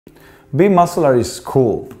Being muscular is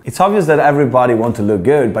cool. It's obvious that everybody wants to look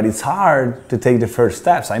good, but it's hard to take the first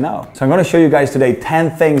steps, I know. So I'm gonna show you guys today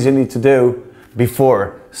 10 things you need to do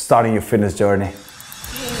before starting your fitness journey.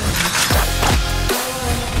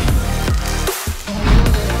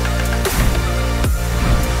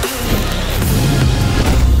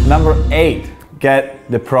 Number 8, get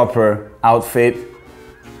the proper outfit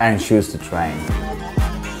and shoes to train.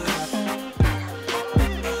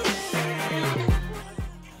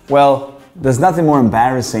 Well, there's nothing more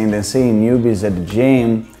embarrassing than seeing newbies at the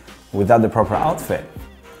gym without the proper outfit.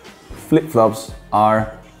 Flip-flops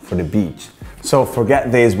are for the beach. So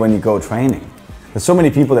forget this when you go training. There's so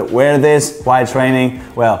many people that wear this while training.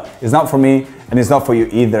 Well, it's not for me and it's not for you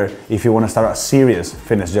either if you want to start a serious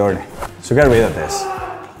fitness journey. So get rid of this.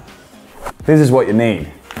 This is what you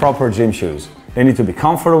need, proper gym shoes. They need to be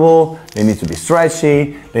comfortable, they need to be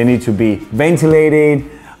stretchy, they need to be ventilated,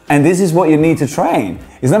 and this is what you need to train.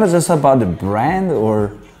 It's not just about the brand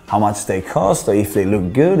or how much they cost or if they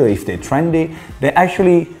look good or if they're trendy. They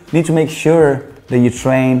actually need to make sure that you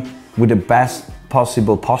train with the best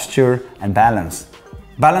possible posture and balance.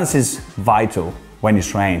 Balance is vital when you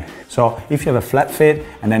train. So if you have a flat fit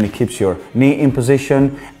and then it keeps your knee in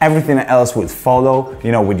position, everything else will follow,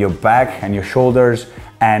 with your back and your shoulders,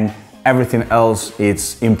 and everything else,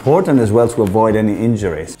 it's important as well to avoid any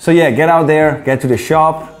injuries. So yeah, get out there, get to the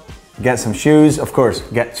shop, get some shoes. Of course,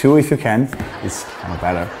 get 2 if you can, it's kind of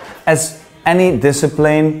better. As any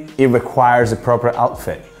discipline, it requires a proper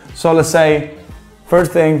outfit. So let's say,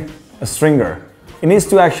 first thing, a stringer. It needs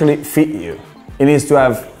to actually fit you. It needs to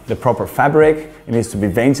have the proper fabric, it needs to be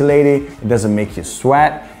ventilated, it doesn't make you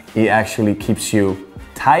sweat, it actually keeps you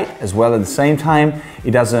tight as well at the same time.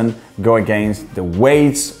 It doesn't go against the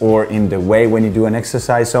weights or in the way when you do an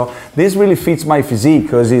exercise. So this really fits my physique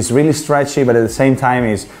because it's really stretchy, but at the same time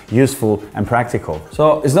is useful and practical.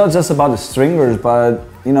 So it's not just about the stringers, but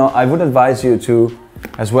I would advise you to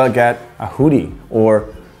as well get a hoodie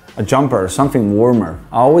or a jumper, something warmer.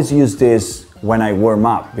 I always use this when I warm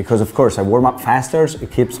up because of course I warm up faster, so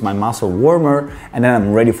it keeps my muscle warmer, and then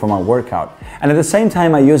I'm ready for my workout. And at the same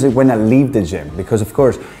time I use it when I leave the gym because of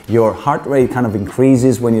course your heart rate kind of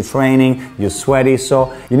increases when you're training, you're sweaty,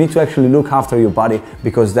 so you need to actually look after your body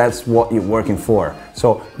because that's what you're working for.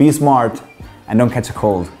 So be smart and don't catch a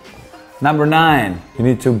cold. Number 9, you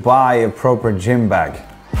need to buy a proper gym bag.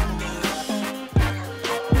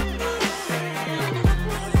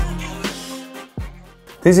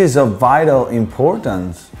 This is of vital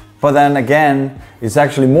importance, but then again, it's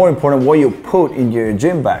actually more important what you put in your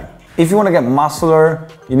gym bag. If you want to get muscular,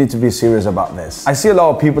 you need to be serious about this. I see a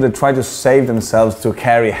lot of people that try to save themselves to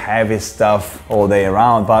carry heavy stuff all day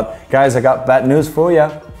around, but guys, I got bad news for you.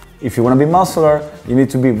 If you want to be muscular, you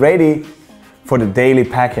need to be ready for the daily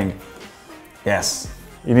packing. Yes.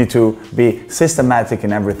 You need to be systematic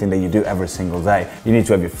in everything that you do every single day. You need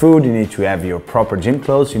to have your food, you need to have your proper gym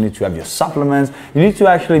clothes, you need to have your supplements, you need to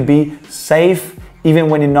actually be safe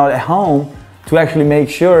even when you're not at home to actually make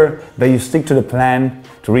sure that you stick to the plan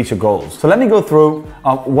to reach your goals. So let me go through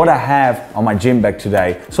what I have on my gym bag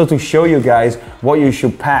today. So to show you guys what you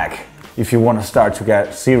should pack if you want to start to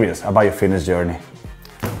get serious about your fitness journey.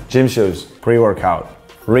 Gym shoes, pre-workout,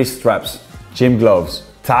 wrist straps, gym gloves,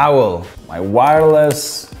 towel, my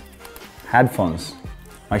wireless headphones,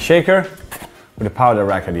 my shaker with a powder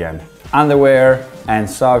rack at the end, underwear and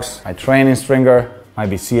socks, my training stringer, my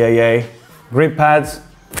BCAA, grip pads,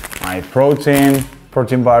 my protein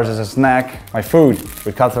bars as a snack, my food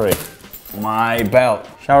with cutlery, my belt,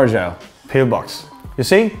 shower gel, pill box. You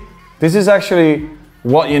see, this is actually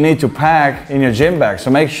what you need to pack in your gym bag. So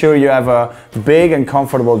make sure you have a big and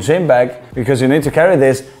comfortable gym bag because you need to carry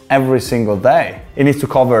this every single day. It needs to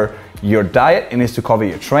cover your diet, it needs to cover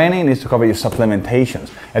your training, it needs to cover your supplementations.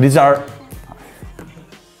 And these are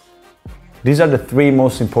the 3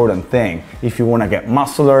 most important things if you want to get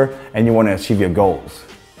muscular and you want to achieve your goals.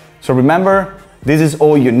 So remember, this is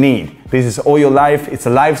all you need. This is all your life. It's a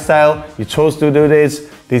lifestyle. You chose to do this.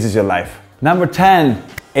 This is your life. Number 10,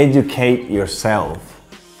 educate yourself.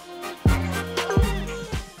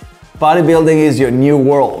 Bodybuilding is your new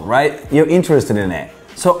world, right? You're interested in it.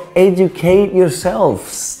 So educate yourself,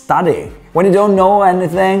 study. When you don't know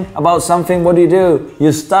anything about something, what do?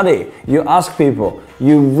 You study, you ask people,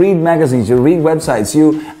 you read magazines, you read websites,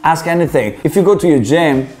 you ask anything. If you go to your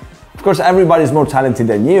gym, of course everybody's more talented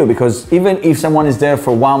than you because even if someone is there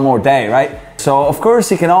for one more day, right? So of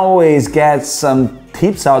course you can always get some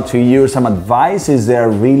tips out to you, some advices that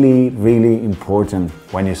are really, really important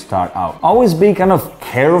when you start out. Always be kind of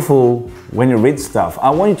careful when you read stuff.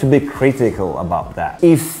 I want you to be critical about that.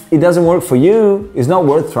 If it doesn't work for you, it's not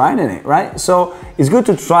worth trying it, right? So it's good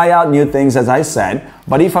to try out new things, as I said,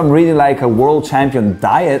 but if I'm reading like a world champion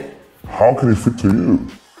diet, how can it fit to you?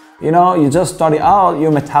 You know, you just start out,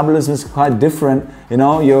 your metabolism is quite different, you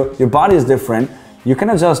know, your body is different. You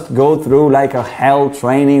cannot just go through like a hell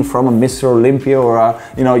training from a Mr. Olympia or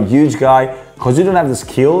a huge guy, because you don't have the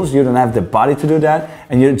skills, you don't have the body to do that,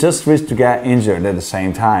 and you just risk to get injured at the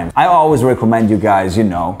same time. I always recommend you guys,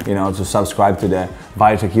 to subscribe to the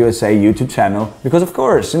BioTechUSA YouTube channel, because of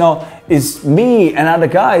course, it's me and other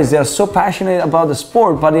guys, they are so passionate about the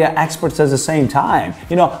sport, but they are experts at the same time.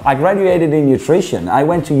 I graduated in nutrition. I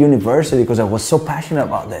went to university because I was so passionate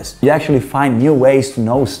about this. You actually find new ways to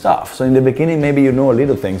know stuff. So in the beginning, maybe you know a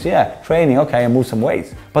little things. Yeah, training, okay, I move some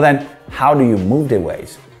weights. But then how do you move the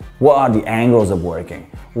weights? What are the angles of working?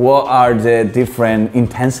 What are the different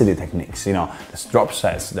intensity techniques? There's drop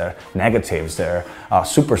sets, there are negatives, there are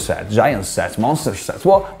supersets, giant sets, monster sets.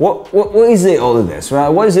 What is it all of this, right?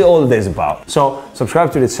 What is it all of this about? So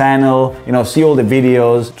subscribe to the channel, see all the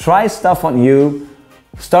videos, try stuff on you,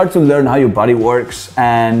 start to learn how your body works,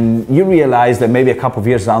 and you realize that maybe a couple of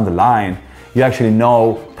years down the line, you actually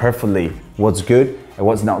know perfectly what's good and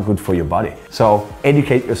what's not good for your body. So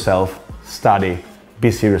educate yourself, study, be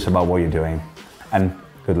serious about what you're doing, and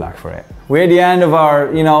good luck for it. We're at the end of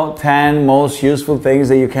our 10 most useful things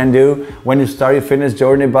that you can do when you start your fitness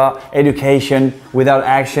journey, but education without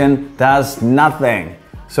action does nothing.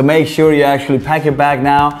 So make sure you actually pack your bag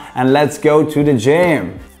now and let's go to the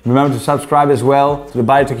gym. Remember to subscribe as well to the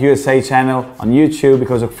BioTechUSA channel on YouTube,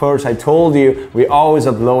 because of course I told you we're always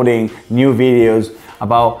uploading new videos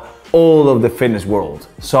about all of the fitness world.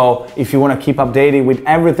 So if you want to keep updated with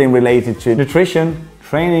everything related to nutrition,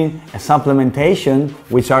 training, and supplementation,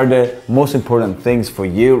 which are the most important things for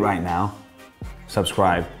you right now,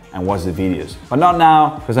 subscribe and watch the videos. But not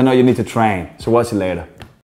now, because I know you need to train. So watch it later.